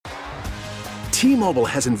T-Mobile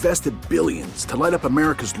has invested billions to light up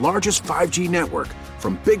America's largest 5G network,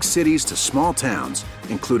 from big cities to small towns,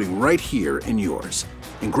 including right here in yours.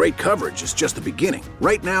 And great coverage is just the beginning.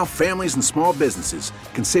 Right now, families and small businesses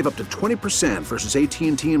can save up to 20% versus AT&T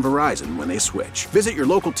and Verizon when they switch. Visit your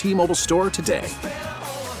local T-Mobile store today.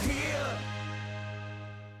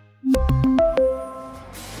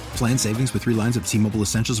 Plan savings with 3 lines of T-Mobile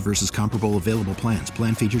Essentials versus comparable available plans.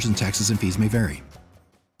 Plan features and taxes and fees may vary.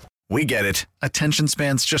 We get it. Attention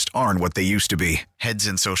spans just aren't what they used to be. Heads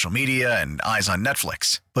in social media and eyes on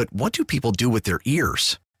Netflix. But what do people do with their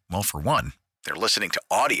ears? Well, for one, they're listening to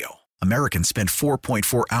audio. Americans spend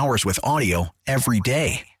 4.4 hours with audio every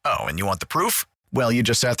day. Oh, and you want the proof? Well, you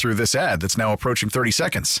just sat through this ad that's now approaching 30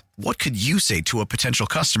 seconds. What could you say to a potential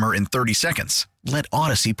customer in 30 seconds? Let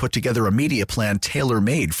Odyssey put together a media plan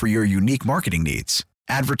tailor-made for your unique marketing needs.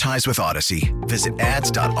 Advertise with Odyssey. Visit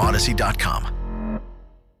ads.odyssey.com.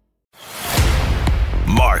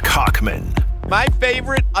 Mark Hochman. My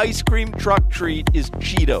favorite ice cream truck treat is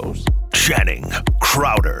Cheetos. Channing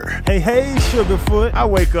Crowder. Hey, Sugarfoot. I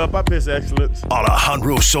wake up, I piss excellence.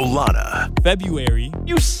 Alejandro Solana. February.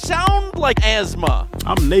 You sound like asthma.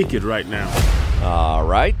 I'm naked right now. All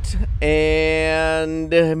right. And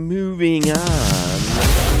moving on.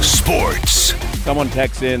 Sports. Someone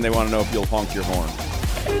texts in, they want to know if you'll honk your horn.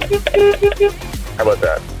 How about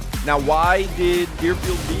that? Now, why did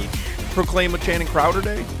Deerfield Beach proclaim a Channing Crowder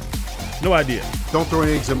Day? No idea. Don't throw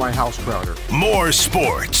any eggs in my house, Crowder. More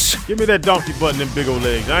sports. Give me that donkey butt and them big old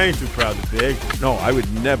legs. I ain't too proud to beg. No, I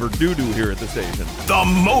would never do here at the station. The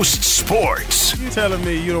most sports. You telling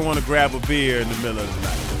me you don't want to grab a beer in the middle of the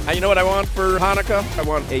night? You know what I want for Hanukkah? I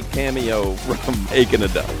want a cameo from Aiken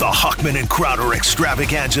Adele. The Hochman and Crowder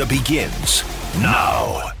extravaganza begins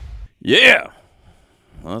now. Yeah.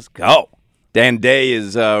 Let's go. Dan Day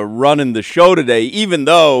is running the show today, even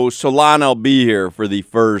though Solana will be here for the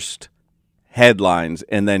first headlines,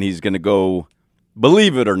 and then he's going to go,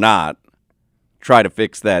 believe it or not, try to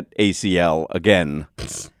fix that ACL again.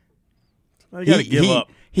 You got to give up.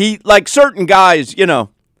 He, like certain guys,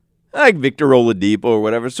 like Victor Oladipo or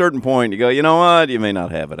whatever, at a certain point, you go, you know what, you may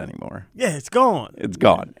not have it anymore. Yeah, it's gone. It's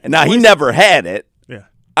gone. And now, he never had it. Yeah.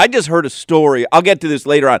 I just heard a story. I'll get to this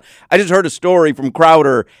later on. I just heard a story from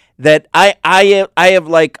Crowder that I have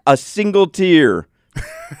like a single tear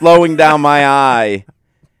flowing down my eye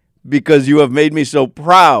because you have made me so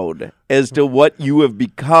proud as to what you have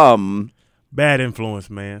become. Bad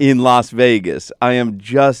influence, man. In Las Vegas. I am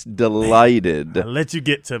just delighted. I'll let you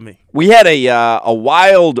get to me. We had a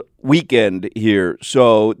wild weekend here.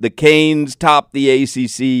 So the Canes topped the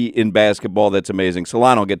ACC in basketball. That's amazing.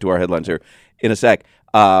 Solana will get to our headlines here in a sec.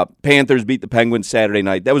 Panthers beat the Penguins Saturday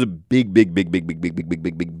night. That was a big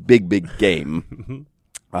game.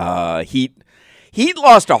 Heat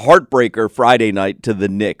lost a heartbreaker Friday night to the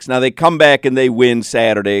Knicks. Now they come back and they win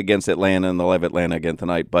Saturday against Atlanta, and they'll have Atlanta again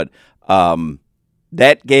tonight. But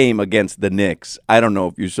that game against the Knicks, I don't know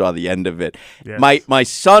if you saw the end of it. Yes. My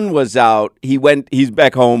son was out. He's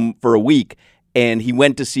back home for a week, and he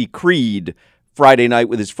went to see Creed Friday night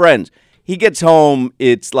with his friends. He gets home,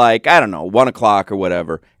 it's like, I don't know, 1 o'clock or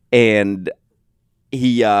whatever, and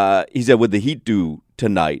he said, "What'd the Heat do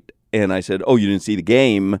tonight?" And I said, "Oh, you didn't see the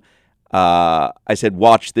game?" I said,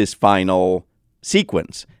 "Watch this final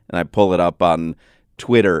sequence." And I pull it up on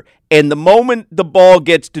Twitter. And the moment the ball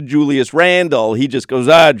gets to Julius Randle, he just goes,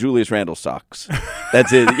 Julius Randle sucks.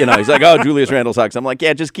 That's it. He's like, "Oh, Julius Randle sucks." I'm like,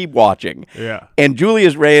 "Yeah, just keep watching." Yeah. And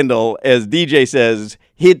Julius Randle, as DJ says,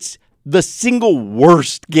 hits the single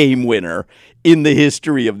worst game winner in the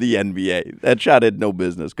history of the NBA. That shot had no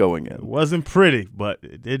business going in. It wasn't pretty, but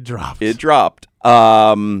it dropped. It dropped.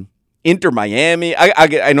 Inter Miami.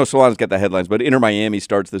 I know Solana's got the headlines, but Inter Miami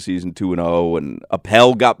starts the season 2-0, and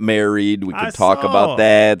Appel got married. We could talk about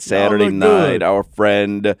that Saturday night. Good. Our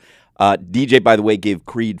friend DJ, by the way, gave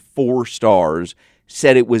Creed 4 stars.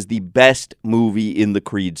 Said it was the best movie in the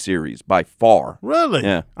Creed series by far. Really?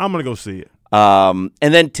 Yeah. I'm gonna go see it. And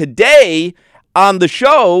then today on the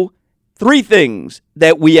show, 3 things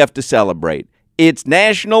that we have to celebrate. It's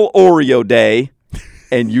National Oreo Day,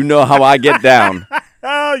 and you know how I get down.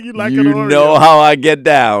 Oh, you like an Oreo. You know how I get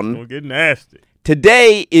down. Don't get nasty.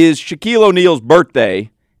 Today is Shaquille O'Neal's birthday,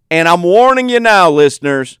 and I'm warning you now,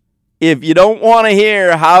 listeners, if you don't want to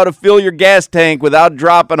hear how to fill your gas tank without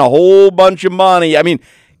dropping a whole bunch of money,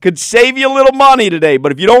 could save you a little money today,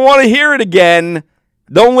 but if you don't want to hear it again,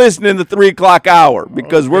 don't listen in the 3 o'clock hour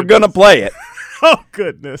because we're going to play it. Oh,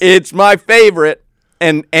 goodness. It's my favorite.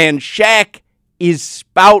 And Shaq is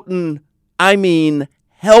spouting,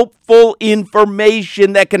 helpful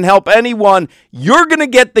information that can help anyone, you're going to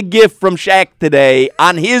get the gift from Shaq today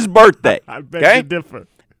on his birthday. I bet you differ.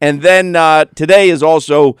 And then today is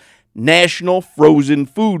also National Frozen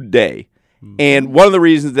Food Day. And one of the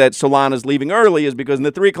reasons that Solana's leaving early is because in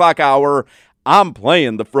the 3 o'clock hour, I'm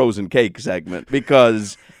playing the frozen cake segment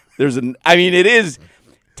because it is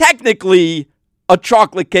technically a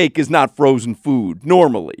chocolate cake is not frozen food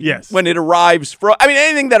normally. Yes. When it arrives,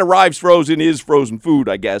 anything that arrives frozen is frozen food,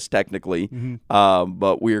 I guess, technically. Mm-hmm.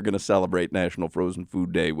 But we are going to celebrate National Frozen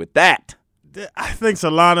Food Day with that. I think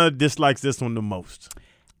Solana dislikes this one the most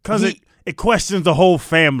because it questions the whole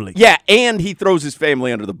family. Yeah, and he throws his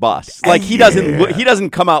family under the bus. Like he doesn't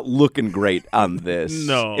come out looking great on this.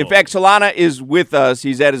 No. In fact, Solana is with us.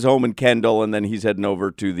 He's at his home in Kendall, and then he's heading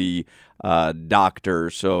over to the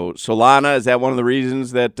doctor. So, Solana, is that one of the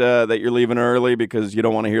reasons that you're leaving early because you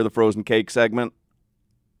don't want to hear the frozen cake segment?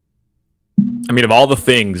 I mean, of all the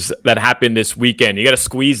things that happened this weekend, you got to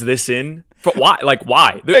squeeze this in. Why? Like,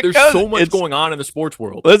 why? There's so much going on in the sports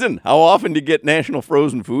world. Listen, how often do you get National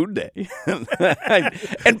Frozen Food Day?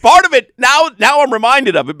 And part of it, now I'm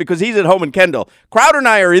reminded of it because he's at home in Kendall. Crowder and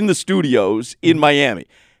I are in the studios in Miami.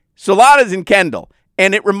 Solana's in Kendall.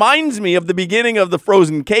 And it reminds me of the beginning of the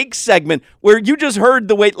frozen cake segment where you just heard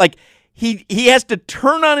the way, like, he has to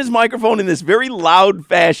turn on his microphone in this very loud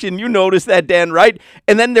fashion. You notice that, Dan, right?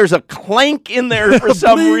 And then there's a clank in there for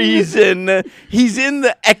some reason. He's in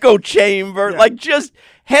the echo chamber, like just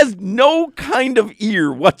has no kind of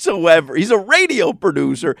ear whatsoever. He's a radio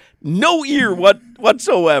producer, no ear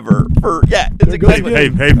whatsoever. It's exactly. Hey,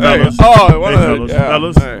 fellas.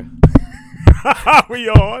 Fellas. Hey. Are we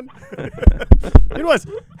on? You know what?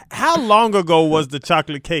 How long ago was the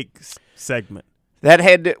chocolate cake segment?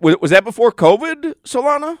 Was that before COVID,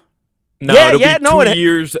 Solana? No, it'll be 2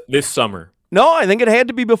 years this summer. No, I think it had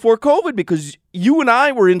to be before COVID because you and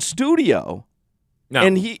I were in studio. No,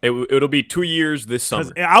 and it'll be 2 years this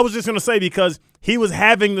summer. I was just going to say because he was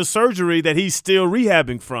having the surgery that he's still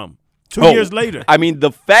rehabbing from 2 years later. I mean,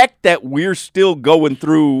 the fact that we're still going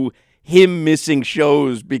through him missing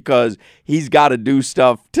shows because he's got to do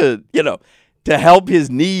stuff to help his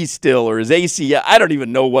knee still or his ACL. I don't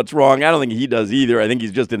even know what's wrong. I don't think he does either. I think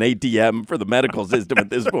he's just an ATM for the medical system at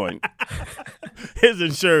this point. His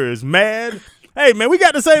insurance mad. Hey, man, we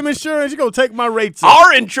got the same insurance. You're going to take my rates up.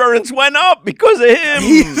 Our insurance went up because of him.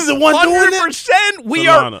 He's the one doing it.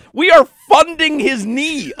 100%. We are funding his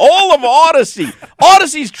knee. All of Odyssey.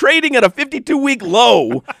 Odyssey's trading at a 52-week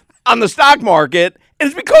low on the stock market. And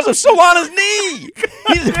it's because of Solana's knee.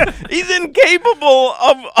 He's incapable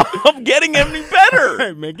of getting any better.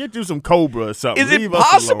 Hey, man, get you some Cobra or something. Is it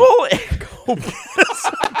possible?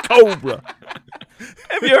 Cobra.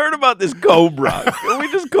 Have you heard about this Cobra? Can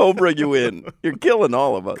we just Cobra you in? You're killing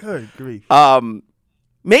all of us. Good grief.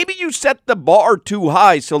 Maybe you set the bar too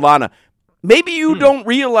high, Solana. Maybe you don't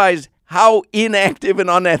realize how inactive and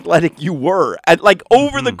unathletic you were.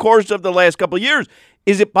 Over the course of the last couple of years,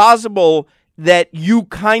 is it possible that you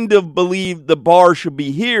kind of believe the bar should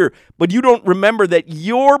be here, but you don't remember that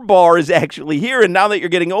your bar is actually here, and now that you're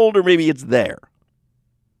getting older, maybe it's there?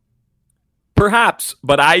 Perhaps,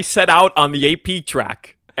 but I set out on the AP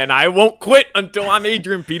track, and I won't quit until I'm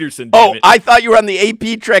Adrian Peterson. I thought you were on the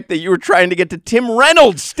AP track that you were trying to get to Tim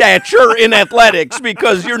Reynolds' stature in athletics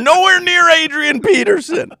because you're nowhere near Adrian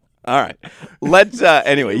Peterson. All right. Let's,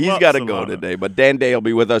 anyway, he's got to go today, but Dan Day will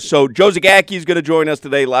be with us. So Joe Zagacki is going to join us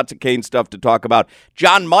today. Lots of Canes stuff to talk about.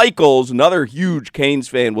 John Michaels, another huge Canes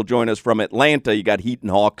fan, will join us from Atlanta. You got Heat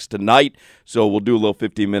and Hawks tonight, so we'll do a little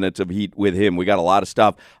 15 minutes of Heat with him. We got a lot of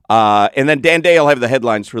stuff. And then Dan Day will have the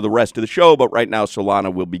headlines for the rest of the show, but right now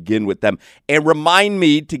Solana will begin with them. And remind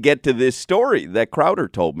me to get to this story that Crowder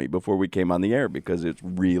told me before we came on the air because it's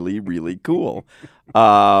really, really cool.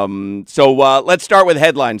 So let's start with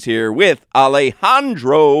headlines here with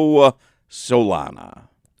Alejandro Solana.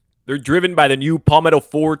 They're driven by the new Palmetto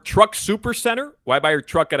Ford Truck Super Center. Why buy your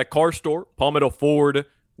truck at a car store? Palmetto Ford,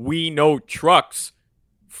 we know trucks.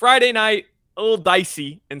 Friday night, a little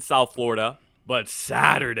dicey in South Florida, but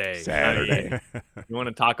Saturday. You want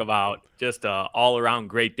to talk about just an all-around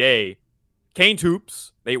great day. Canes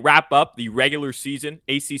Hoops, they wrap up the regular season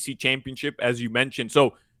ACC championship, as you mentioned.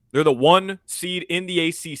 So they're the 1 seed in the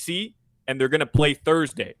ACC, and they're going to play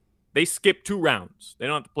Thursday. They skip 2 rounds. They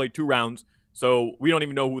don't have to play 2 rounds, so we don't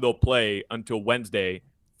even know who they'll play until Wednesday.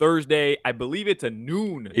 Thursday, I believe it's a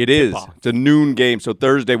noon. It is. It's a noon game, so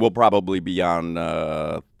Thursday will probably be on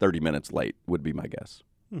 30 minutes late, would be my guess.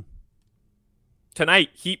 Tonight,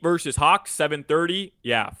 Heat versus Hawks, 7:30.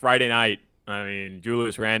 Yeah, Friday night. I mean,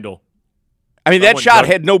 Julius Randle. I mean, that shot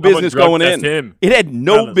had no business going in. Him. It had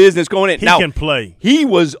no business going in. He now, can play. He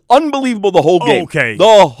was unbelievable the whole game. Okay.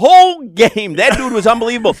 The whole game. That dude was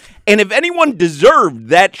unbelievable. And if anyone deserved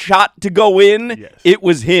that shot to go in, it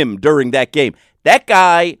was him during that game. That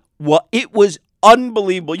guy, well, it was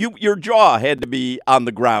unbelievable. Your jaw had to be on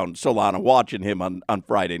the ground, Solana, watching him on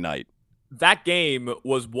Friday night. That game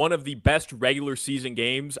was one of the best regular season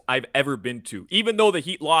games I've ever been to. Even though the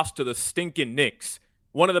Heat lost to the stinking Knicks,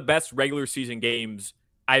 one of the best regular season games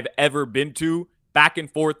I've ever been to. Back and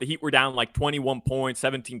forth, the Heat were down like 21 points,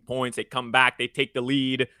 17 points. They come back, they take the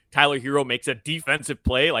lead. Tyler Hero makes a defensive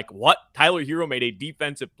play. Like, what? Tyler Hero made a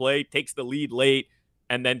defensive play, takes the lead late,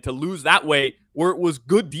 and then to lose that way where it was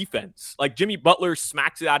good defense. Like, Jimmy Butler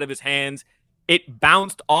smacks it out of his hands. It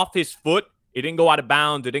bounced off his foot. It didn't go out of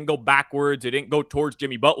bounds. It didn't go backwards. It didn't go towards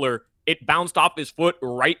Jimmy Butler. It bounced off his foot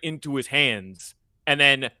right into his hands. And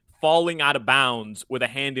then falling out of bounds with a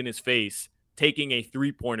hand in his face, taking a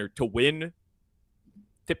three-pointer to win.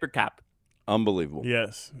 Tip your cap. Unbelievable.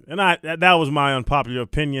 Yes. And that was my unpopular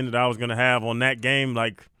opinion that I was going to have on that game.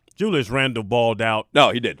 Like, Julius Randle balled out.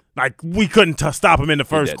 No, he did. Like, we couldn't stop him in the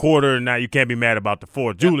first quarter, and now you can't be mad about the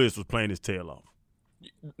fourth. Julius was playing his tail off.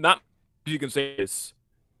 Not you can say this.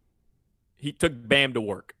 He took Bam to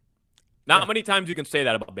work. Not many times you can say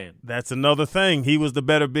that about Bam. That's another thing. He was the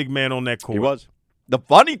better big man on that court. He was. The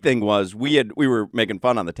funny thing was we were making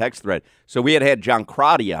fun on the text thread. So we had John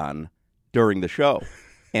Crotty on during the show.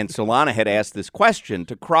 And Solana had asked this question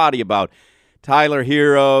to Crotty about Tyler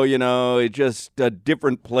Hero, just a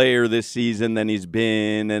different player this season than he's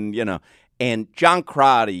been. And John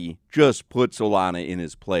Crotty just put Solana in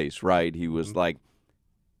his place, right? He was like,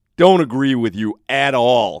 don't agree with you at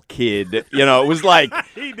all, kid. It was like,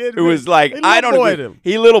 he did. It was like, I don't agree. Him.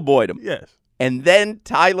 He little boyed him. Yes. And then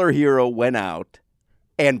Tyler Hero went out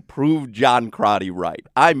and proved John Crotty right.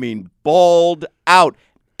 I mean, balled out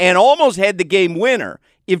and almost had the game winner.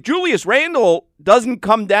 If Julius Randle doesn't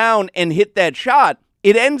come down and hit that shot,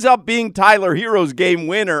 it ends up being Tyler Hero's game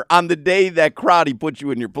winner on the day that Crotty puts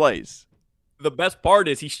you in your place. The best part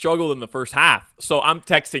is he struggled in the first half. So I'm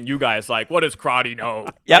texting you guys like, what does Crotty know?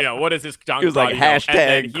 Yep. What is this John He was Crotty like,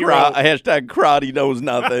 hashtag Crotty knows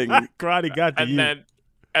nothing. Crotty got to you.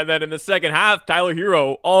 And then in the second half, Tyler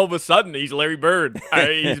Hero, all of a sudden, he's Larry Bird.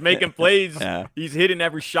 He's making plays. Yeah. He's hitting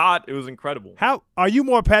every shot. It was incredible. How are you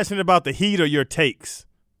more passionate about the Heat or your takes?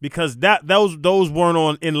 Because those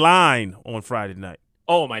weren't in line on Friday night.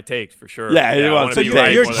 Oh, my takes for sure. Yeah, it was. So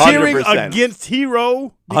you're cheering 100%. Against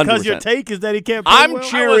Hero because 100%. Your take is that he can't play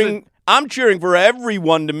well? I'm cheering for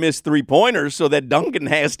everyone to miss three-pointers so that Duncan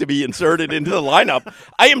has to be inserted into the lineup.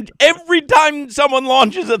 Every time someone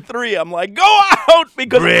launches a three, I'm like, go out,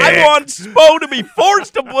 because I want Spo to be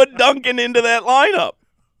forced to put Duncan into that lineup.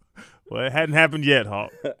 Well, it hadn't happened yet,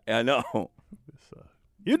 Hawk. I know.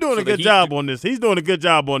 You're doing a good job on this. He's doing a good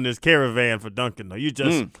job on this caravan for Duncan, though. You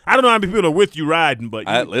just I don't know how many people are with you riding, but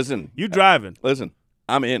you driving. Listen,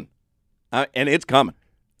 I'm in, and it's coming.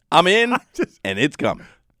 I'm in, and it's coming.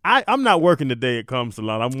 I'm not working the day it comes,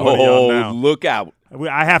 Solana. I'm one of y'all now. Look out.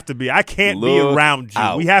 I have to be. I can't be around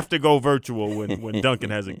you. We have to go virtual when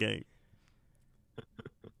Duncan has a game.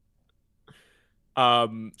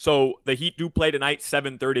 So the Heat do play tonight,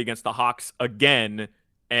 7:30 against the Hawks again.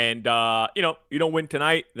 And, you don't win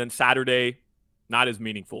tonight, then Saturday, not as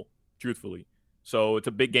meaningful, truthfully. So it's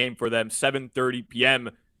a big game for them, 7:30 p.m.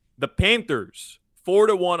 The Panthers,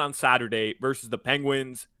 4-1 on Saturday versus the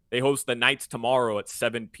Penguins. They host the Knights tomorrow at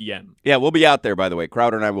 7 p.m. Yeah, we'll be out there, by the way.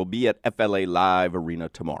 Crowder and I will be at FLA Live Arena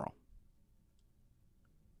tomorrow.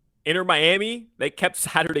 Inter Miami, they kept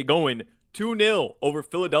Saturday going 2-0 over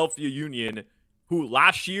Philadelphia Union, who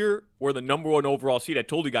last year were the number one overall seed. I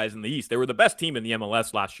told you guys in the East. They were the best team in the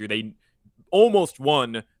MLS last year. They almost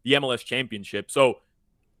won the MLS championship. So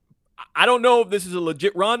I don't know if this is a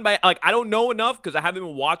legit run. I don't know enough because I haven't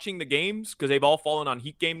been watching the games because they've all fallen on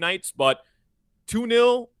Heat game nights. But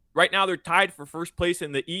 2-0. Right now they're tied for first place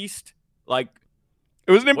in the East. It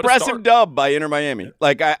was an impressive dub by Inter Miami.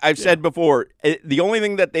 Like I've said before, the only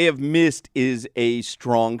thing that they have missed is a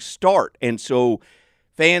strong start. And so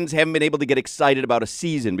fans haven't been able to get excited about a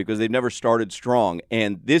season because they've never started strong.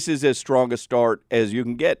 And this is as strong a start as you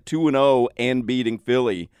can get, 2-0 and beating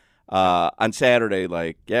Philly on Saturday.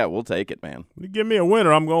 We'll take it, man. You give me a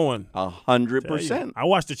winner, I'm going. 100%. I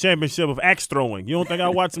watched the championship of axe throwing. You don't think I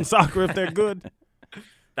watch some soccer if they're good?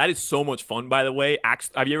 That is so much fun, by the way.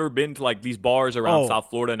 Have you ever been to like these bars around South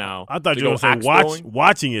Florida now? I thought you were going to say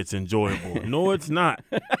watching it's enjoyable. No, it's not.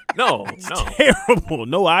 No, it's terrible.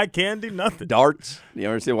 No eye candy, nothing. Darts. You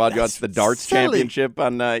ever see watch the darts championship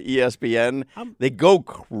on ESPN? They go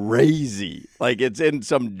crazy. Like it's in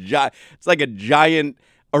some it's like a giant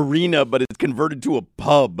arena, but it's converted to a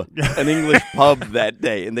pub, an English pub that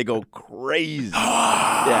day, and they go crazy.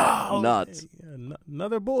 Yeah, nuts.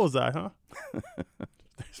 Another bullseye, huh?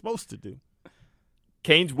 They're supposed to do.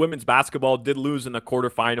 Canes women's basketball did lose in the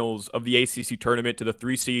quarterfinals of the ACC tournament to the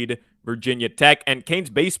 3-seed Virginia Tech. And Canes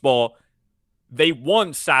baseball, they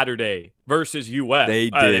won Saturday versus UF.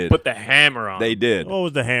 They did. They put the hammer on. They did. What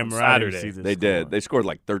was the hammer? Saturday. They did. They scored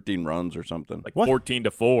like 13 runs or something. Like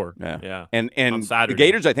 14-4. Yeah. And the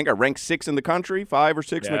Gators, I think, are ranked 6 in the country, 5 or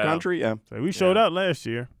 6 in the country. Yeah. So we showed out last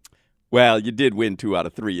year. Well, you did win 2 out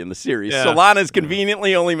of 3 in the series. Yeah. Solana's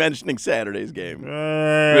convenently only mentioning Saturday's game, which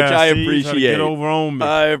I appreciate. Get over on me.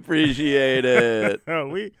 I appreciate it.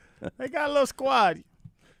 They got a little squad.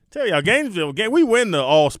 Tell y'all, Gainesville, we win the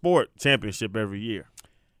all-sport championship every year.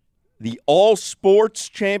 The all-sports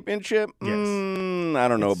championship? Yes. I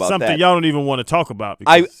don't know about something that. Y'all don't even want to talk about.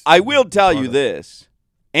 I will tell you this.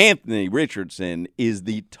 Anthony Richardson is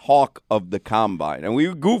the talk of the combine. And we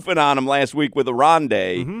were goofing on him last week with Aronde.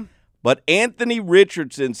 Mm-hmm. But Anthony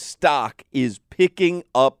Richardson's stock is picking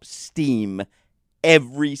up steam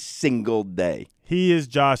every single day. He is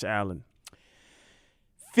Josh Allen.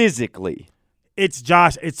 Physically. It's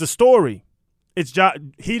Josh. It's a story. It's Josh.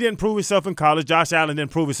 He didn't prove himself in college. Josh Allen didn't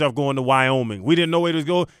prove himself going to Wyoming. We didn't know where he was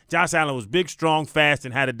going. Josh Allen was big, strong, fast,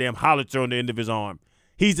 and had a damn howitzer on the end of his arm.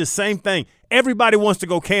 He's the same thing. Everybody wants to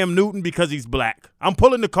go Cam Newton because he's black. I'm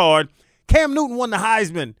pulling the card. Cam Newton won the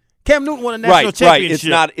Heisman. Cam Newton won a national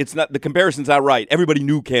championship. Right. It's not. The comparison's not right. Everybody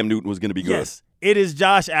knew Cam Newton was going to be good. Yes, it is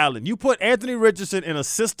Josh Allen. You put Anthony Richardson in a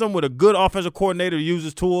system with a good offensive coordinator who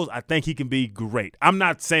uses tools, I think he can be great. I'm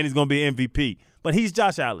not saying he's going to be MVP, but he's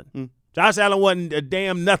Josh Allen. Josh Allen wasn't a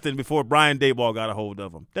damn nothing before Brian Daboll got a hold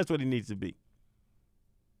of him. That's what he needs to be.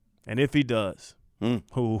 And if he does, I'm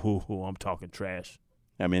talking trash.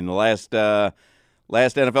 I mean, the last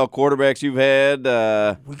NFL quarterbacks you've had.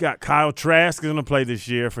 We got Kyle Trask going to play this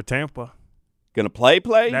year for Tampa. Going to play?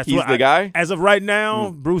 He's the guy? As of right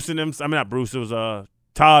now, Bruce and them – I mean, not Bruce. It was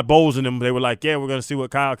Todd Bowles and them. They were like, yeah, we're going to see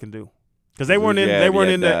what Kyle can do. Because they weren't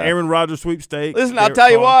in the Aaron Rodgers sweepstakes. Listen, I'll tell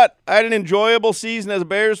you what. I had an enjoyable season as a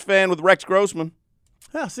Bears fan with Rex Grossman.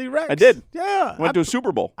 Yeah, see, Rex. I did. Yeah. Went to a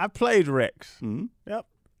Super Bowl. I played Rex. Mm-hmm. Yep.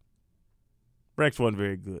 Rex wasn't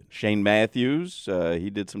very good. Shane Matthews, he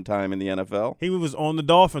did some time in the NFL. He was on the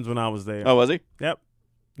Dolphins when I was there. Oh, was he? Yep.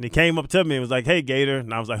 And he came up to me and was like, hey, Gator.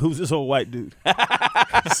 And I was like, who's this old white dude?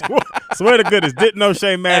 Swear to goodness, didn't know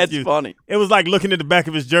Shane Matthews. That's funny. It was like looking at the back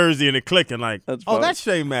of his jersey and it clicking like, that's funny. That's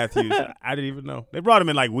Shane Matthews. I didn't even know. They brought him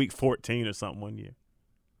in like week 14 or something one year.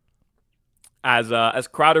 As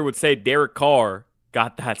Crowder would say, Derek Carr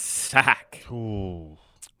got that sack. Ooh.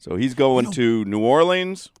 So he's going to New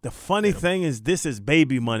Orleans. The funny thing is this is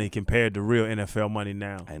baby money compared to real NFL money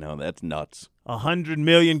now. I know, that's nuts. $100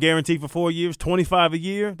 million guaranteed for 4 years, $25 a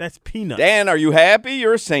year. That's peanuts. Dan, are you happy?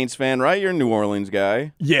 You're a Saints fan, right? You're a New Orleans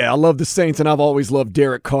guy. Yeah, I love the Saints, and I've always loved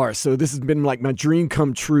Derek Carr. So this has been like my dream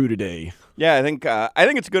come true today. Yeah, I think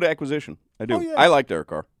it's a good acquisition. I do. Oh, yeah. I like Derek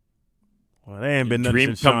Carr. Well, they ain't been nothing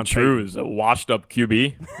dream come true is a washed-up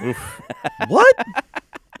QB. Oof. What?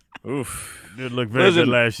 Oof. Did look very good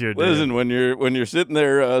last year. Listen, when you're sitting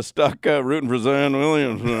there stuck rooting for Zion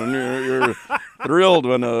Williamson, you're thrilled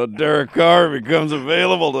when Derek Carr becomes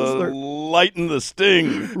available to lighten the sting.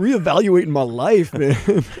 Reevaluating my life, man.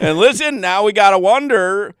 And listen, now we gotta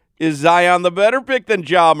wonder: is Zion the better pick than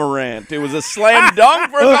Ja Morant? It was a slam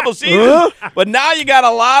dunk for a couple seasons, but now you got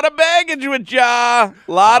a lot of baggage with Ja.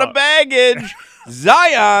 A lot of baggage.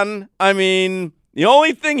 Zion, I mean, the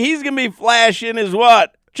only thing he's gonna be flashing is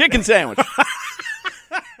what? Chicken sandwich.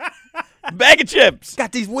 Bag of chips.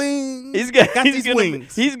 Got these wings.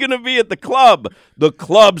 He's gonna be at the club. The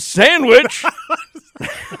club sandwich.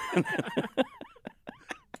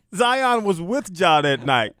 Zion was with Ja that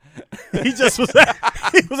night. He just was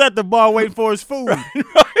at the bar waiting for his food.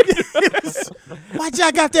 Why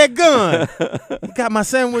Ja got that gun? You got my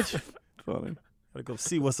sandwich. Funny. Gotta go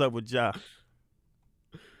see what's up with Ja.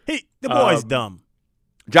 The boy's dumb.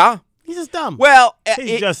 Ja? He's just dumb. Well,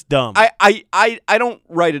 he's just dumb. I don't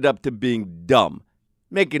write it up to being dumb.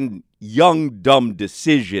 Making young, dumb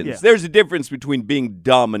decisions. Yeah. There's a difference between being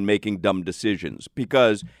dumb and making dumb decisions.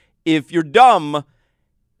 Because if you're dumb,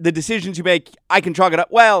 the decisions you make, I can chalk it up.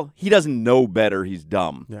 Well, he doesn't know better. He's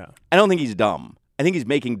dumb. Yeah. I don't think he's dumb. I think he's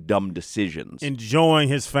making dumb decisions. Enjoying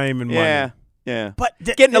his fame and money. Yeah. Yeah. But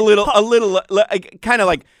getting a little, kind of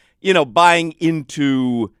like, buying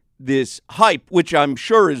into this hype, which I'm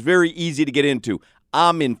sure is very easy to get into.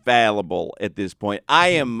 I'm infallible at this point.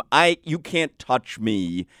 You can't touch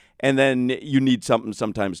me. And then you need something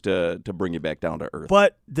sometimes to bring you back down to earth.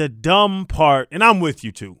 But the dumb part, and I'm with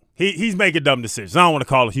you too. He's making dumb decisions. I don't want to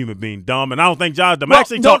call a human being dumb, and I don't think Josh dumb. I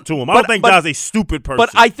actually talked to him. I don't think Josh a stupid person.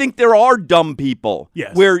 But I think there are dumb people.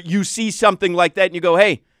 Yes. Where you see something like that and you go,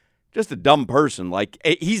 hey, just a dumb person. Like,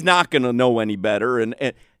 he's not going to know any better. And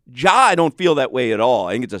Ja, I don't feel that way at all.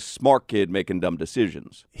 I think it's a smart kid making dumb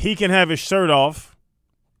decisions. He can have his shirt off.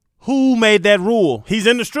 Who made that rule? He's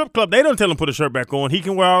in the strip club. They don't tell him to put his shirt back on. He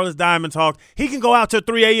can wear all his diamond talk. He can go out till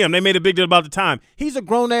 3 a.m. They made a big deal about the time. He's a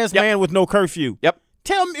grown-ass man with no curfew. Yep.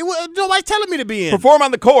 Tell me, nobody's telling me to be in. Perform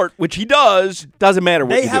on the court, which he does. Doesn't matter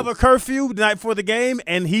what They have a curfew the night before the game,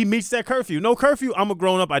 and he meets that curfew. No curfew, I'm a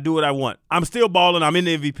grown-up. I do what I want. I'm still balling. I'm in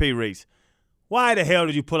the MVP race. Why the hell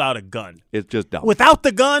did you pull out a gun? It's just dumb. Without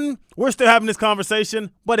the gun, we're still having this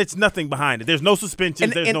conversation, but it's nothing behind it. There's no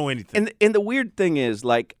suspensions. There's no anything. And the weird thing is,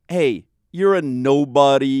 like, hey, you're a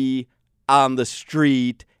nobody on the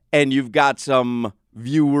street, and you've got some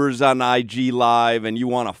viewers on IG Live, and you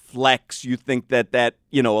want to flex. You think that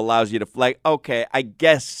allows you to flex. Okay, I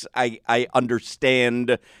guess I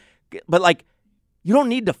understand. But, like, you don't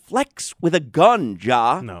need to flex with a gun,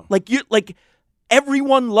 Ja. No. Like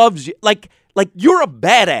everyone loves you. Like you're a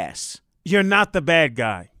badass. You're not the bad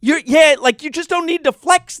guy. You just don't need to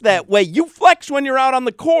flex that way. You flex when you're out on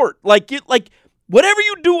the court. Whatever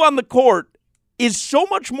you do on the court is so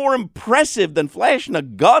much more impressive than flashing a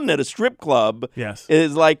gun at a strip club. Yes.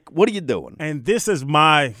 Is like, what are you doing? And this is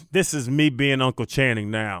me being Uncle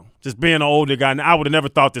Channing now. Just being an older guy. I would have never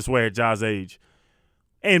thought this way at Ja's age.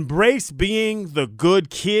 Embrace being the good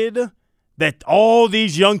kid that all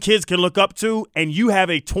these young kids can look up to, and you have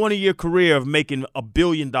a 20-year career of making $1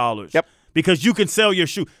 billion. Yep. Because you can sell your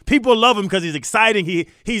shoe. People love him because he's exciting.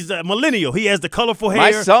 He's a millennial. He has the colorful hair.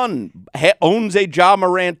 My son owns a Ja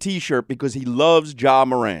Morant T-shirt because he loves Ja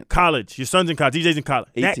Morant. College. Your son's in college. DJ's in college.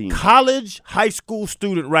 18. That college high school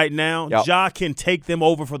student right now, Yep. Ja can take them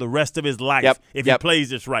over for the rest of his life if he plays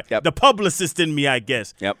this right. Yep. The publicist in me, I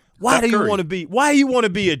guess. Yep. Why Steph do you Curry. want to be? Why you want to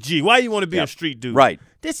be a G? Why you want to be a street dude? Right.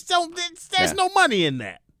 There's no money in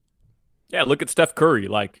that. Yeah, look at Steph Curry.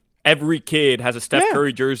 Like, every kid has a Steph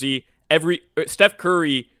Curry jersey. Steph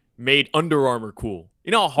Curry made Under Armour cool.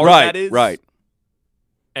 You know how hard that is? Right.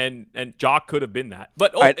 And Ja could have been that.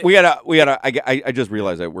 But All right, we gotta. I just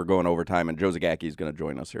realized that we're going over time, and Joe Zagacki is going to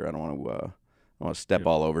join us here. I don't want to step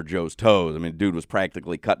all over Joe's toes. I mean, dude was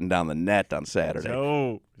practically cutting down the net on Saturday.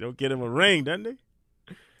 Joe get him a ring, doesn't he?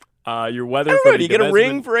 Your weather. Do you get a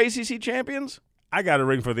ring for ACC champions? I got a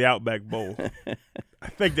ring for the Outback Bowl. I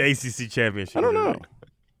think the ACC championship. I don't know.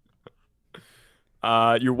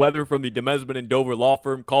 Your weather from the Demesman and Dover Law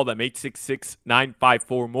Firm. Call them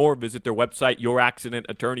 866-954-MORE. Visit their website,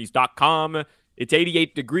 youraccidentattorneys.com. It's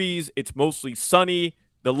 88 degrees. It's mostly sunny.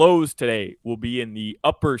 The lows today will be in the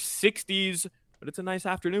upper 60s, but it's a nice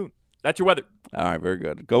afternoon. That's your weather. All right, very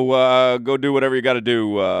good. Go do whatever you got to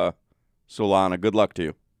do, Solana. Good luck to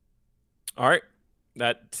you. All right.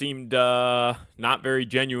 That seemed not very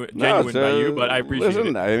genuine by you, but I appreciate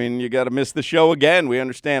it. I mean, you got to miss the show again. We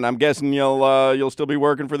understand. I'm guessing you'll still be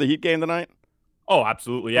working for the Heat game tonight? Oh,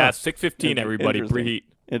 absolutely. Yeah, 6:15, everybody. Preheat.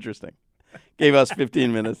 Interesting. Gave us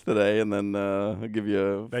 15 minutes today, and then I'll give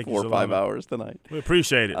you 4 or 5 hours tonight. We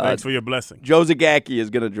appreciate it. Thanks for your blessing. Joe Zagacki is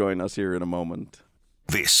going to join us here in a moment.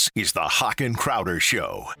 This is the Hawk and Crowder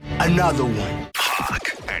Show. Another one.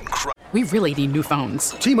 Hawk and Crowder. We really need new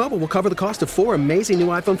phones. T-Mobile will cover the cost of 4 amazing new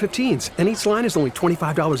iPhone 15s, and each line is only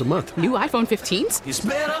 $25 a month. New iPhone 15s? It's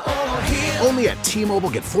better over here. Only at T-Mobile,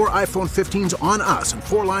 get 4 iPhone 15s on us and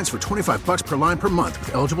 4 lines for $25 per line per month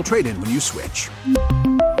with eligible trade-in when you switch.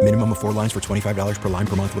 Minimum of 4 lines for $25 per line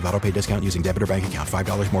per month with autopay discount using debit or bank account.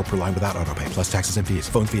 $5 more per line without autopay, plus taxes and fees.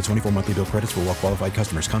 Phone fee at 24 monthly bill credits for well-qualified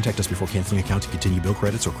customers. Contact us before canceling account to continue bill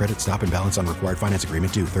credits or credit stop and balance on required finance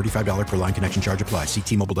agreement due. $35 per line connection charge applies. See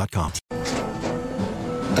T-Mobile.com.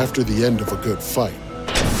 After the end of a good fight,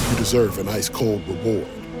 you deserve an ice-cold reward.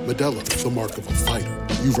 Modelo is the mark of a fighter.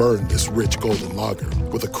 You've earned this rich golden lager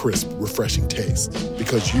with a crisp, refreshing taste.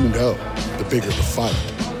 Because you know, the bigger the fight,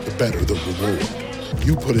 the better the reward.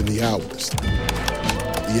 You put in the hours,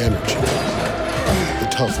 the energy, the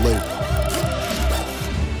tough labor.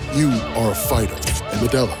 You are a fighter, and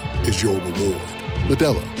Modelo is your reward.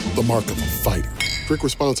 Modelo, the mark of a fighter. Drink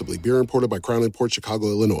responsibly. Beer imported by Crown Imports, Chicago,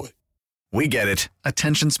 Illinois. We get it.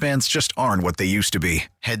 Attention spans just aren't what they used to be.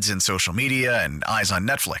 Heads in social media and eyes on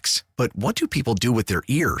Netflix. But what do people do with their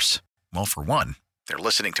ears? Well, for one, they're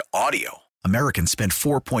listening to audio. Americans spend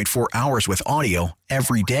 4.4 hours with audio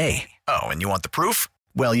every day. Oh, and you want the proof?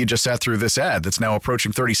 Well, you just sat through this ad that's now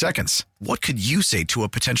approaching 30 seconds. What could you say to a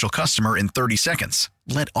potential customer in 30 seconds?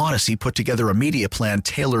 Let Odyssey put together a media plan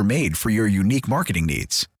tailor-made for your unique marketing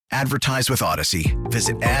needs. Advertise with Odyssey.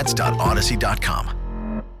 Visit ads.odyssey.com.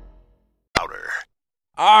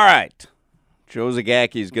 All right. Joe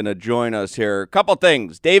Zagacki is going to join us here. A couple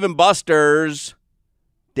things. Dave & Buster's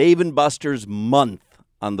month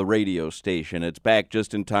on the radio station. It's back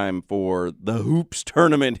just in time for the Hoops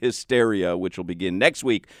Tournament Hysteria, which will begin next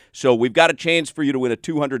week. So we've got a chance for you to win a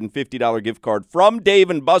 $250 gift card from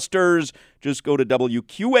Dave & Buster's. Just go to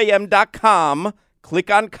WQAM.com,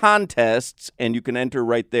 click on contests, and you can enter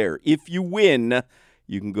right there. If you win,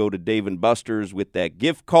 you can go to Dave & Buster's with that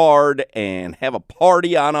gift card and have a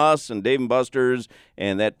party on us and Dave & Buster's,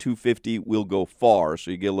 and that $250 will go far.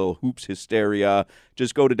 So you get a little hoops hysteria.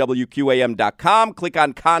 Just go to WQAM.com, click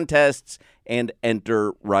on contests, and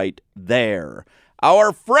enter right there.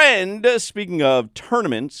 Our friend, speaking of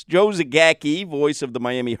tournaments, Joe Zagacki, voice of the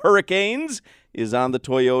Miami Hurricanes, is on the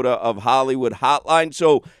Toyota of Hollywood hotline.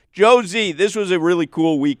 So, Josie, this was a really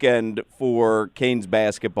cool weekend for Canes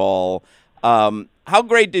basketball. How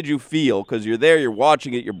great did you feel? Because you're there, you're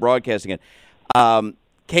watching it, you're broadcasting it.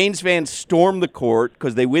 Canes fans storm the court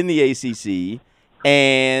because they win the ACC,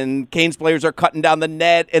 and Canes players are cutting down the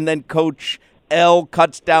net, and then Coach L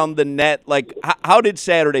cuts down the net. Like, how did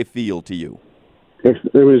Saturday feel to you? It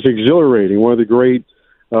was exhilarating. One of the great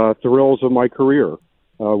thrills of my career,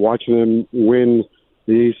 watching them win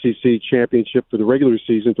the ACC championship for the regular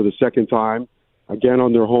season for the second time, again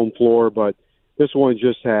on their home floor. But this one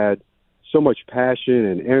just had so much passion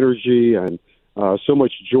and energy and so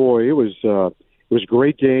much joy. It was a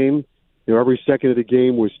great game. You know, every second of the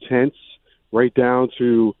game was tense, right down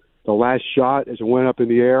to the last shot as it went up in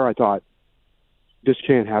the air. I thought, this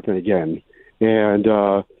can't happen again. And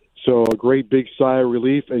so a great big sigh of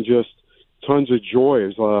relief and just tons of joy.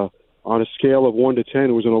 It was, on a scale of 1 to 10,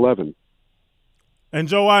 it was an 11. And,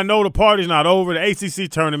 Joe, I know the party's not over, the ACC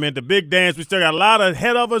tournament, the big dance, we still got a lot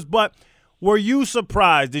ahead of us, but were you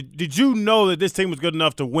surprised? Did you know that this team was good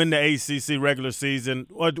enough to win the ACC regular season,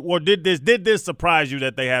 or did this surprise you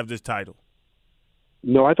that they have this title?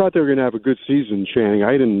 No, I thought they were going to have a good season, Channing.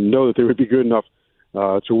 I didn't know that they would be good enough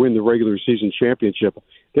to win the regular season championship.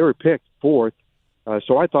 They were picked fourth,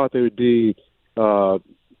 so I thought they would be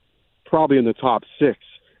probably in the top six.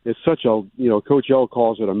 It's such a, Coach L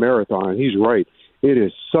calls it a marathon, and he's right. It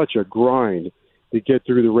is such a grind to get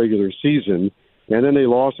through the regular season. And then they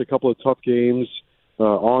lost a couple of tough games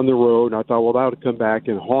on the road. And I thought, well, that would come back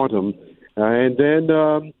and haunt them. And then,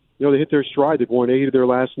 they hit their stride. They've won 8 of their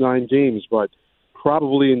last 9 games. But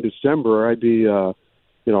probably in December, I'd be,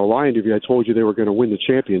 lying to you. I told you they were going to win the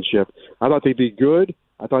championship. I thought they'd be good.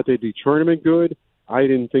 I thought they'd be tournament good. I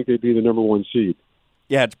didn't think they'd be the number 1 seed.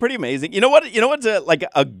 Yeah, it's pretty amazing. You know what? What's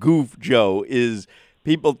a goof, Joe, is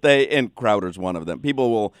people and Crowder's one of them.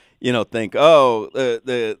 People will, think, oh,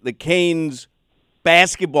 the Canes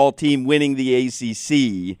basketball team winning the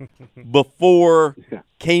ACC before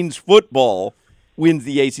Canes football wins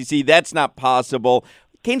the ACC. That's not possible.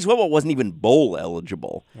 Canes football wasn't even bowl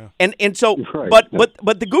eligible. Yeah. And so right.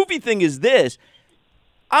 but the goofy thing is this.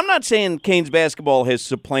 I'm not saying Canes basketball has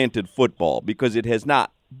supplanted football, because it has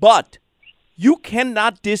not. But you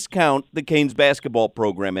cannot discount the Canes basketball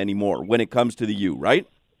program anymore when it comes to the U, right?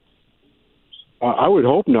 I would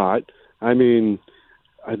hope not. I mean,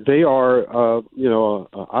 they are,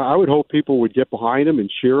 I would hope people would get behind them and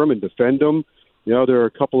cheer them and defend them. There are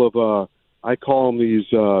a couple of, I call them these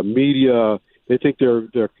media. They think there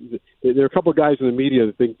are a couple of guys in the media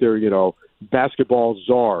that think they're, basketball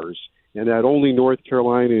czars, and that only North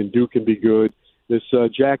Carolina and Duke can be good. This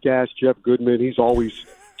jackass Jeff Goodman, he's always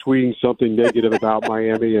tweeting something negative about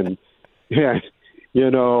Miami and,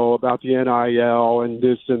 about the NIL and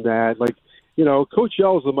this and that. Like, Coach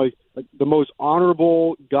L is the most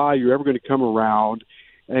honorable guy you're ever going to come around.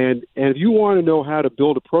 And if you want to know how to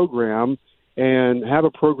build a program and have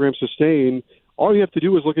a program sustain, all you have to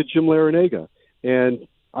do is look at Jim Larrañaga. And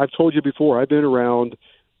I've told you before, I've been around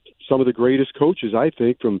some of the greatest coaches, I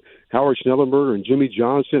think, from Howard Schnellenberger and Jimmy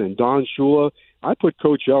Johnson and Don Shula. I put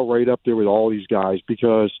Coach L right up there with all these guys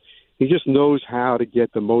because he just knows how to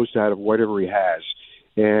get the most out of whatever he has.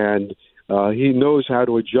 And he knows how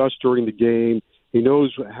to adjust during the game. He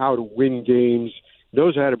knows how to win games. He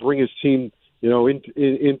knows how to bring his team,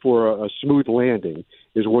 in for a smooth landing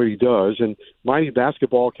is what he does. And Miami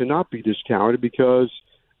basketball cannot be discounted because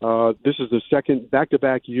this is the second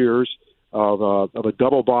back-to-back years of a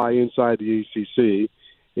double bye inside the ACC.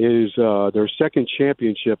 It is their second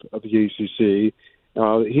championship of the ACC,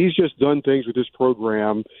 He's just done things with this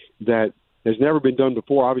program that has never been done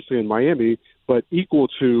before, obviously in Miami, but equal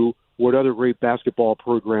to what other great basketball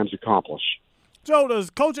programs accomplish. Joe, does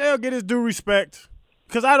Coach L get his due respect?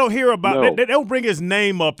 Because I don't hear about No. they don't bring his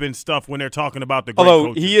name up and stuff when they're talking about the great Although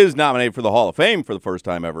coaches. he is nominated for the Hall of Fame for the first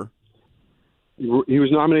time ever. He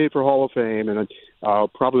was nominated for Hall of Fame, and I'll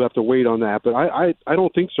probably have to wait on that. But I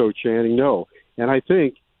don't think so, Channing, no. And I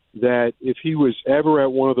think that if he was ever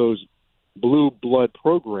at one of those blue blood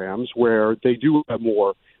programs where they do have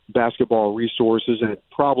more basketball resources and it's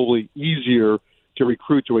probably easier to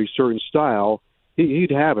recruit to a certain style,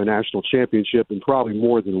 he'd have a national championship and probably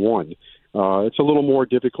more than one. It's a little more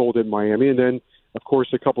difficult in Miami. And then, of course,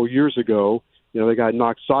 a couple of years ago, they got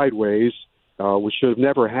knocked sideways, which should have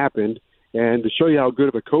never happened. And to show you how good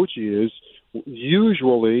of a coach he is,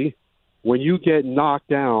 usually when you get knocked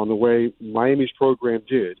down the way Miami's program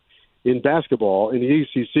did in basketball, in the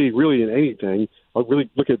ACC, really in anything, really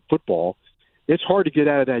look at football, it's hard to get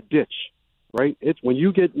out of that ditch, right? It's when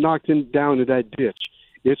you get knocked down in that ditch,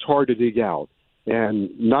 it's hard to dig out.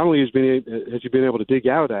 And not only has he been able to dig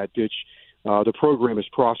out of that ditch, the program is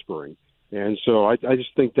prospering. And so I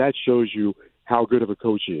just think that shows you how good of a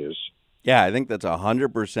coach he is. Yeah, I think that's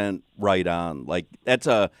 100% right on. Like that's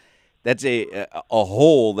a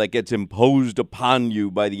hole that gets imposed upon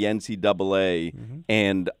you by the NCAA,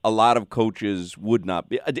 and a lot of coaches would not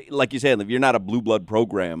be. Like you said, if you're not a blue blood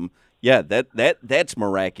program, yeah, that's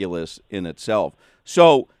miraculous in itself.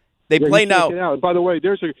 So they play now. Check it out. And by the way,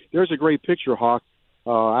 there's a great picture, Hawk,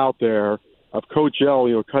 out there of Coach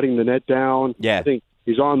L, cutting the net down. Yeah, I think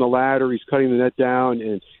he's on the ladder. He's cutting the net down,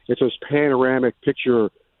 and it's this panoramic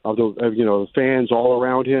picture of the fans all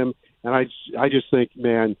around him. And I just think,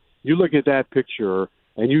 man, you look at that picture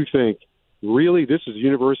and you think, really, this is the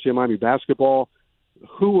University of Miami basketball?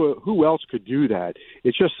 Who else could do that?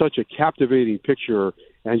 It's just such a captivating picture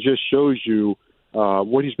and just shows you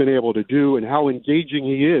what he's been able to do and how engaging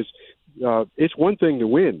he is. It's one thing to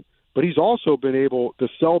win, but he's also been able to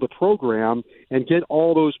sell the program and get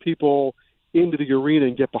all those people into the arena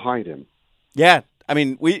and get behind him. Yeah, I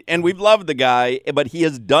mean, we've loved the guy, but he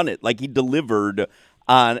has done it. Like, he delivered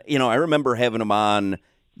on, I remember having him on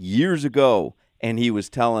years ago, and he was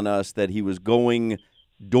telling us that he was going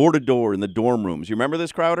door to door in the dorm rooms. You remember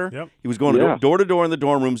this, Crowder? Yep. He was going door to door in the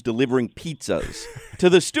dorm rooms delivering pizzas to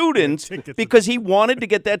the students because he wanted to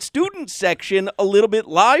get that student section a little bit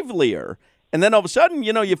livelier. And then all of a sudden,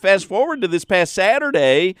 you fast forward to this past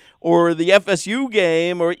Saturday or the FSU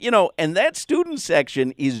game or, and that student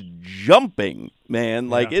section is jumping, man.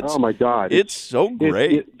 Like, it's, oh my God. It's so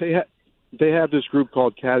great. They have this group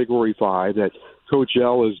called Category 5 that Coach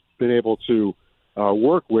L has been able to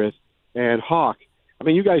work with. And Hawk, I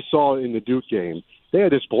mean, you guys saw it in the Duke game. They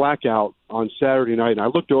had this blackout on Saturday night, and I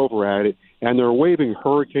looked over at it, and they're waving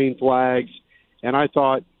hurricane flags. And I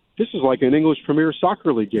thought, this is like an English Premier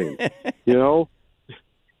Soccer League game. They're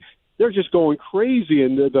just going crazy,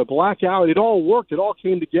 and the blackout, it all worked. It all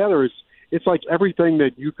came together. It's like everything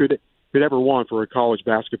that you could ever want for a college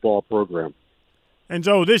basketball program. And,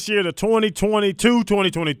 Joe, this year, the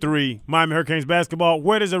 2022-2023 Miami Hurricanes basketball,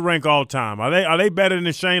 where does it rank all time? Are they better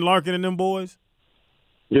than Shane Larkin and them boys?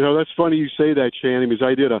 That's funny you say that, Channing, because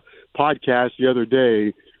I did a podcast the other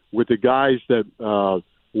day with the guys that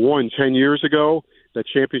won 10 years ago, that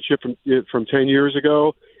championship from 10 years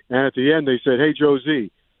ago, and at the end they said, "Hey, Josie,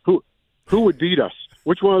 who would beat us?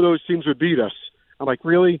 Which one of those teams would beat us?" I'm like,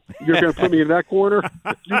 "Really? You're going to put me in that corner,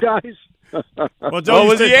 you guys?" Well,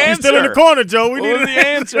 Joe, you're still in the corner, Joe. We need the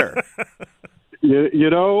answer.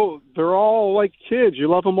 They're all like kids. You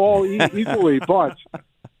love them all equally, but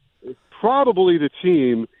probably the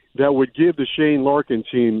team that would give the Shane Larkin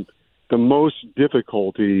team the most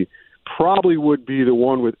difficulty probably would be the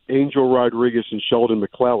one with Angel Rodriguez and Sheldon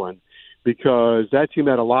McClellan, because that team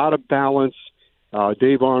had a lot of balance.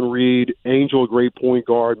 Davon Reed, Angel, great point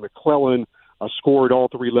guard. McClellan scored all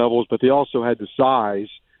three levels, but they also had the size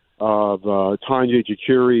of Tanya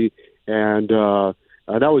Jakiri, and that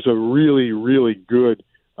was a really, really good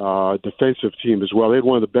defensive team as well. They had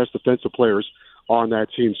one of the best defensive players on that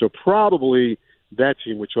team. So probably that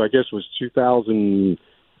team, which I guess was 15,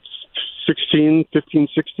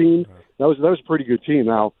 16. That was a pretty good team.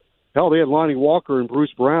 Now, hell, they had Lonnie Walker and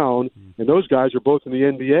Bruce Brown, and those guys are both in the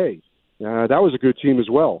NBA. That was a good team as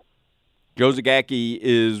well. Joe Zagacki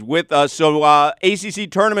is with us. So ACC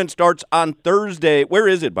tournament starts on Thursday. Where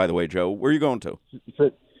is it, by the way, Joe? Where are you going to?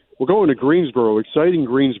 We're going to Greensboro. Exciting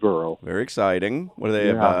Greensboro. Very exciting. What do they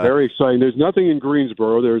have? Very exciting. There's nothing in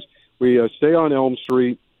Greensboro. We stay on Elm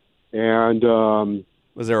Street, and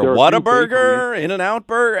was there a Whataburger, In-N-Out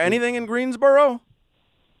Burger, anything in Greensboro?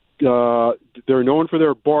 they're known for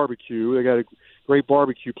their barbecue. They got a great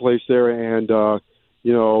barbecue place there, and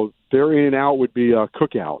their in and out would be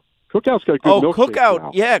Cookout. Cookout's got a good milkshake Cookout.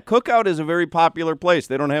 now. Yeah, Cookout is a very popular place.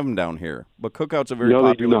 They don't have them down here, but Cookout's a very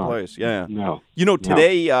popular place. Yeah. No.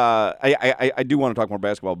 Today, I do want to talk more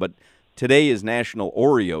basketball, but today is National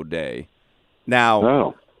Oreo Day.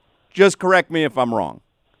 Now, just correct me if I'm wrong.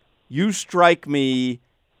 You strike me,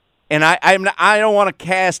 and I don't want to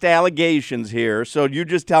cast allegations here, so you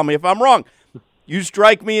just tell me if I'm wrong. You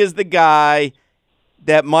strike me as the guy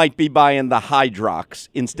that might be buying the Hydrox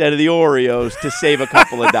instead of the Oreos to save a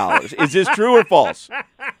couple of dollars. Is this true or false?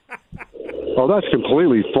 Oh, that's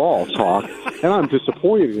completely false, Hawk, and I'm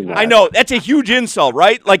disappointed in that. I know. That's a huge insult,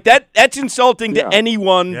 right? Like that's insulting to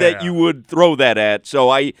anyone that you would throw that at. So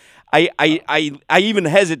I even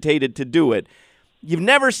hesitated to do it. You've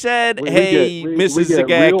never said, "Hey, Mrs. we get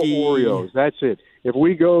Zagacki." Real Oreos. That's it. If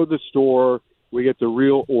we go to the store, we get the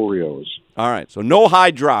real Oreos. All right. So no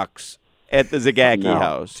Hydrox at the Zagacki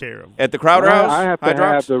house. Terrible. At the Crowder house? I have to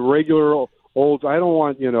have the regular old. I don't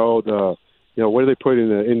want what do they put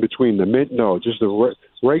in between the mint? No, just the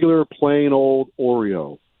regular plain old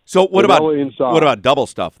Oreo. So what inside. about double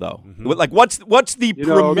stuff though? Mm-hmm. Like what's the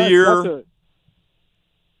premier that's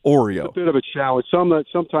Oreo? It's a bit of a challenge.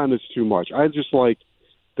 Sometimes it's too much. I just like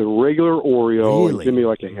the regular Oreo. Really? And give me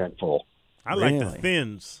like a handful. I like the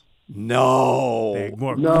Thins. No. They're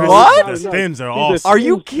more What? The Thins are awesome. Are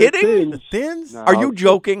you kidding? The Thins? Are you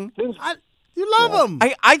joking? You love them.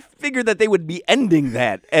 I figured that they would be ending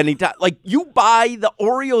that anytime. Like, you buy the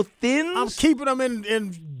Oreo Thins? I'm keeping them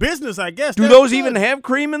in business, I guess. Do those even have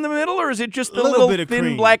cream in the middle, or is it just the little bit of thin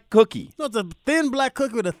cream. black cookie? No, it's a thin black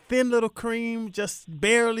cookie with a thin little cream, just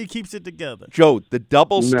barely keeps it together. Joe, the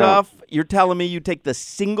double stuff, you're telling me you take the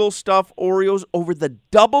single stuff Oreos over the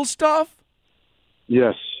double stuff?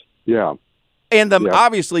 Yes. Yeah. And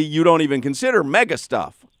obviously you don't even consider mega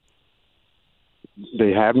stuff.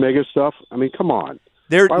 They have mega stuff. I mean, come on.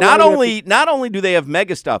 They're not only do they have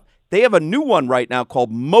mega stuff, they have a new one right now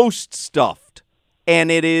called Most Stuffed,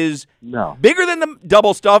 and it is bigger than the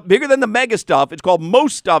double stuff, bigger than the mega stuff. It's called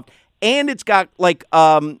Most Stuffed, and it's got like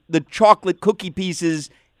the chocolate cookie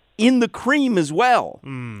pieces in the cream as well.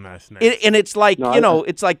 That's nice. And it's like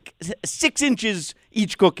it's like 6 inches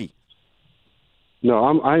each cookie. No,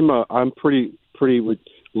 I'm pretty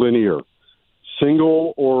linear.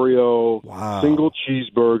 Single Oreo, single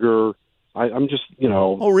cheeseburger. I'm just,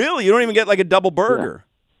 Oh, really? You don't even get like a double burger?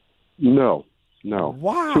 No.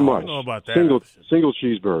 Wow. Too much. I don't know about that. Single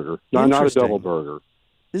cheeseburger. Not a double burger.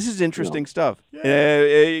 This is interesting stuff.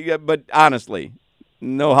 But honestly,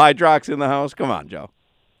 no Hydrox in the house? Come on, Joe.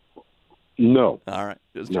 No. All right.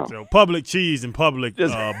 So public cheese and public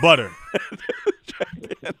butter.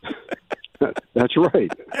 That's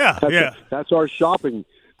right. That's our shopping.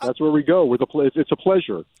 That's where we go. It's a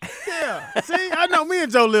pleasure. Yeah. See, I know me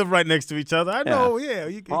and Joe live right next to each other. I know. Yeah.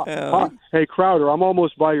 You can. Hey, Crowder, I'm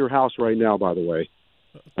almost by your house right now. By the way,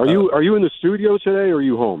 are you in the studio today, or are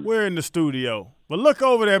you home? We're in the studio. But look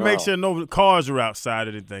over there. Make sure no cars are outside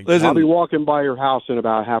or anything. Listen, I'll be walking by your house in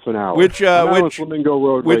about half an hour. Which Flamingo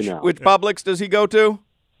Road right now. Which Publix does he go to?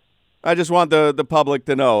 I just want the public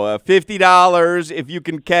to know. $50 if you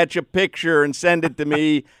can catch a picture and send it to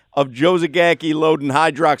me of Joe Zagacki loading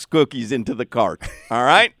Hydrox cookies into the cart. All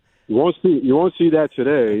right? You won't see that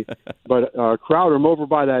today, but Crowder, I'm over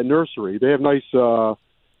by that nursery. They have nice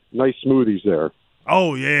smoothies there.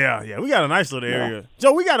 Oh, yeah. We got a nice little area.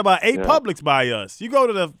 Joe, we got about 8 Publix by us. You go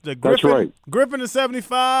to the Griffin. That's right. Griffin is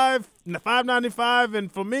 $75, $5.95,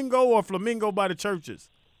 and Flamingo or Flamingo by the churches.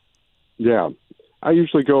 Yeah. I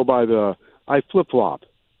usually go by I flip-flop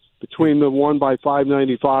between the one by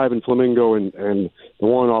 $5.95 and Flamingo and the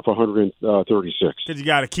one off 136. Because you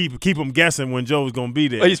got to keep them guessing when Joe's going to be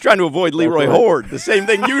there. Well, he's trying to avoid Leroy Horde. The same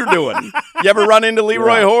thing you're doing. You ever run into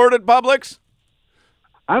Leroy Horde at Publix?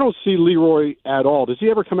 I don't see Leroy at all. Does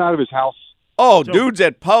he ever come out of his house? Oh, dude's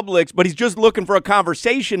at Publix, but he's just looking for a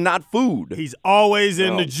conversation, not food. He's always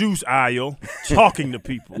in the juice aisle talking to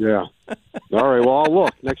people. Yeah. All right, well, I'll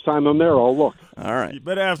look. Next time I'm there, I'll look. All right. You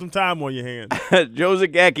better have some time on your hands. Joe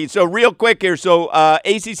Zagacki. So real quick here. So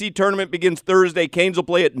ACC tournament begins Thursday. Canes will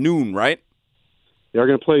play at noon, right? They're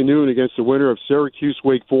going to play noon against the winner of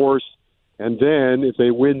Syracuse-Wake Forest. And then if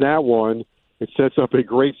they win that one, it sets up a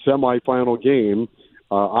great semifinal game.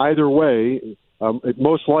 Either way,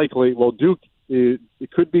 most likely, Duke,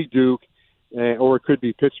 it could be Duke or it could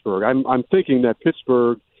be Pittsburgh. I'm thinking that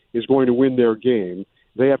Pittsburgh is going to win their game.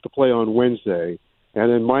 They have to play on Wednesday.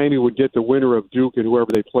 And then Miami would get the winner of Duke and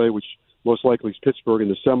whoever they play, which most likely is Pittsburgh in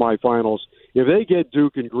the semifinals. If they get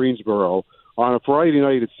Duke in Greensboro on a Friday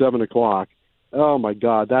night at 7 o'clock, oh my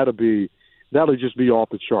God, that'll just be off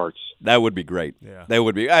the charts. That would be great. Yeah. That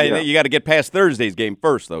would be. You got to get past Thursday's game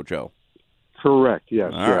first, though, Joe. Correct.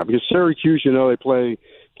 Yes. All yeah. right. Because Syracuse, they play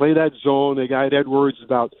that zone. They got Edwards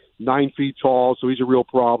about 9 feet tall, so he's a real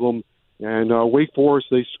problem. And Wake Forest,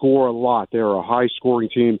 they score a lot. They're a high-scoring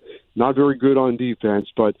team, not very good on defense,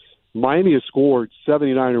 but Miami has scored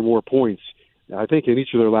 79 or more points, I think, in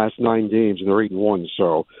each of their last 9 games, and they're 8-1.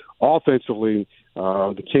 So offensively,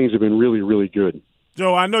 the Canes have been really, really good.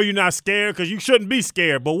 Joe, I know you're not scared because you shouldn't be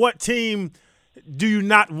scared, but what team do you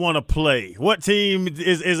not want to play? What team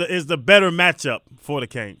is the better matchup for the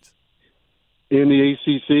Canes? In the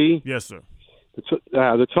ACC? Yes, sir.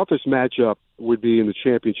 The toughest matchup would be in the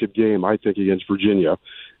championship game, I think, against Virginia,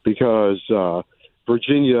 because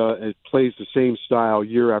Virginia plays the same style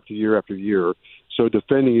year after year after year. So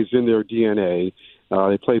defending is in their DNA.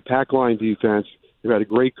 They play pack line defense. They've had a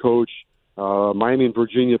great coach. Miami and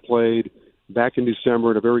Virginia played back in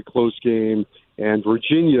December in a very close game. And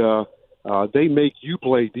Virginia, they make you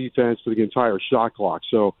play defense for the entire shot clock.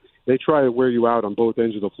 So they try to wear you out on both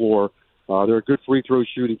ends of the floor. They're a good free throw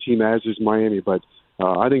shooting team, as is Miami. But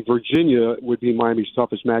I think Virginia would be Miami's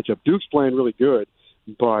toughest matchup. Duke's playing really good,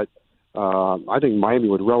 but I think Miami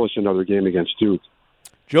would relish another game against Duke.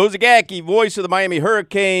 Joe Zagacki, voice of the Miami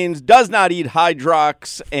Hurricanes, does not eat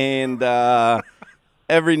Hydrox, and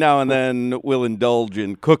every now and then will indulge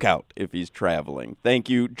in cookout if he's traveling. Thank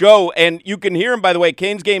you, Joe. And you can hear him, by the way,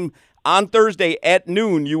 Canes game on Thursday at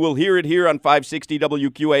noon. You will hear it here on 560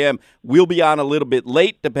 WQAM. We'll be on a little bit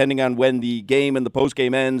late, depending on when the game and the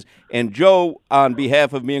postgame ends. And Joe, on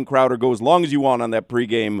behalf of me and Crowder, go as long as you want on that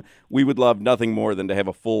pregame. We would love nothing more than to have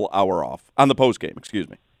a full hour off on the postgame, excuse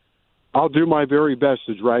me. I'll do my very best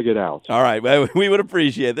to drag it out. All right. We would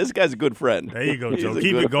appreciate it. This guy's a good friend. There you go, Joe.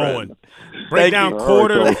 Keep it going. going. Break down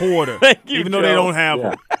quarter to quarter, even though they don't have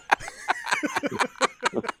them.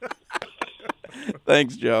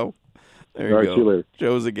 Thanks, Joe. There you All right, go. see you later.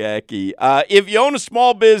 Joe Zagacki. If you own a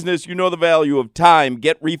small business, you know the value of time.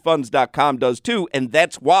 GetRefunds.com does too, and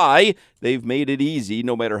that's why they've made it easy,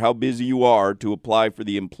 no matter how busy you are, to apply for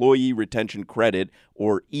the Employee Retention Credit,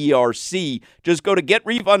 or ERC. Just go to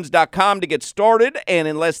GetRefunds.com to get started, and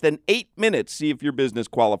in less than 8 minutes, see if your business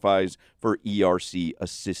qualifies for ERC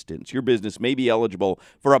assistance. Your business may be eligible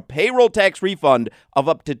for a payroll tax refund of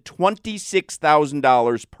up to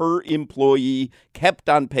 $26,000 per employee kept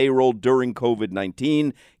on payroll during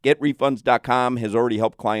COVID-19. GetRefunds.com has already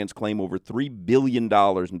helped clients claim over $3 billion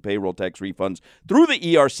in payroll tax refunds through the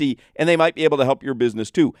ERC, and they might be able to help your business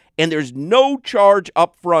too. And there's no charge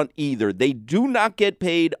up front either. They do not get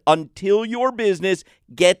paid until your business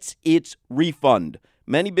gets its refund.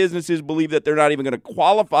 Many businesses believe that they're not even going to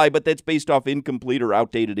qualify, but that's based off incomplete or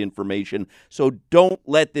outdated information. So don't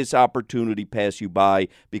let this opportunity pass you by,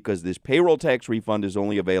 because this payroll tax refund is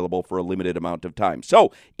only available for a limited amount of time.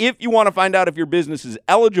 So if you want to find out if your business is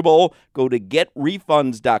eligible, go to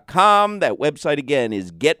GetRefunds.com. That website again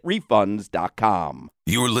is GetRefunds.com.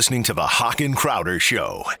 You're listening to the Hawk and Crowder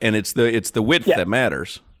Show. And it's the width that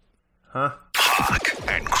matters. Huh? Hawk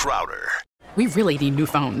and Crowder. We really need new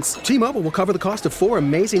phones. T-Mobile will cover the cost of 4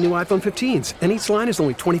 amazing new iPhone 15s, and each line is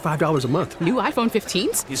only $25 a month. New iPhone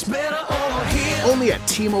 15s? It's better over here. Only at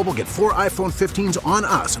T-Mobile, get 4 iPhone 15s on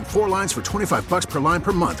us and 4 lines for $25 per line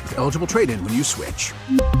per month with eligible trade-in when you switch.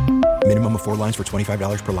 Minimum of 4 lines for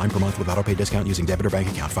 $25 per line per month with autopay discount using debit or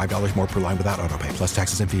bank account. $5 more per line without autopay, plus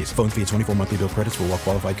taxes and fees. Phone fee at 24 monthly bill credits for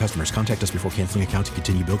well-qualified customers. Contact us before canceling account to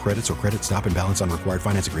continue bill credits or credit stop and balance on required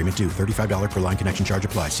finance agreement due. $35 per line connection charge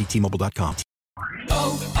applies. See T-Mobile.com.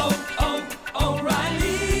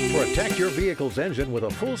 O'Reilly. Protect your vehicle's engine with a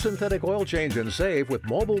full synthetic oil change and save with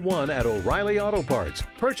Mobil 1 at O'Reilly Auto Parts.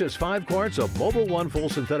 Purchase 5 quarts of Mobil 1 full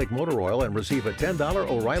synthetic motor oil and receive a $10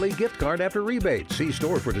 O'Reilly gift card after rebate. See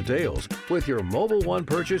store for details. With your Mobil 1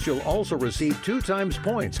 purchase, you'll also receive 2 times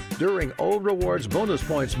points during O Rewards Bonus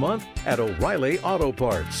Points Month at O'Reilly Auto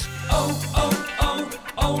Parts.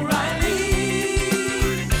 O'Reilly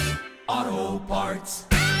Auto Parts.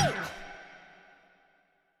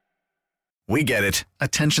 We get it.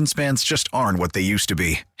 Attention spans just aren't what they used to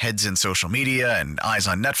be. Heads in social media and eyes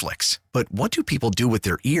on Netflix. But what do people do with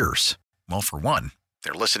their ears? Well, for one,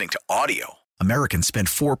 they're listening to audio. Americans spend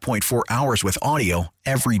 4.4 hours with audio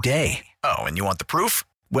every day. Oh, and you want the proof?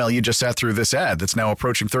 Well, you just sat through this ad that's now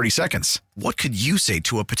approaching 30 seconds. What could you say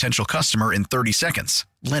to a potential customer in 30 seconds?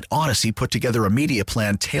 Let Odyssey put together a media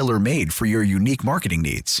plan tailor-made for your unique marketing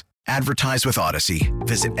needs. Advertise with Odyssey.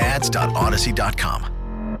 Visit ads.odyssey.com.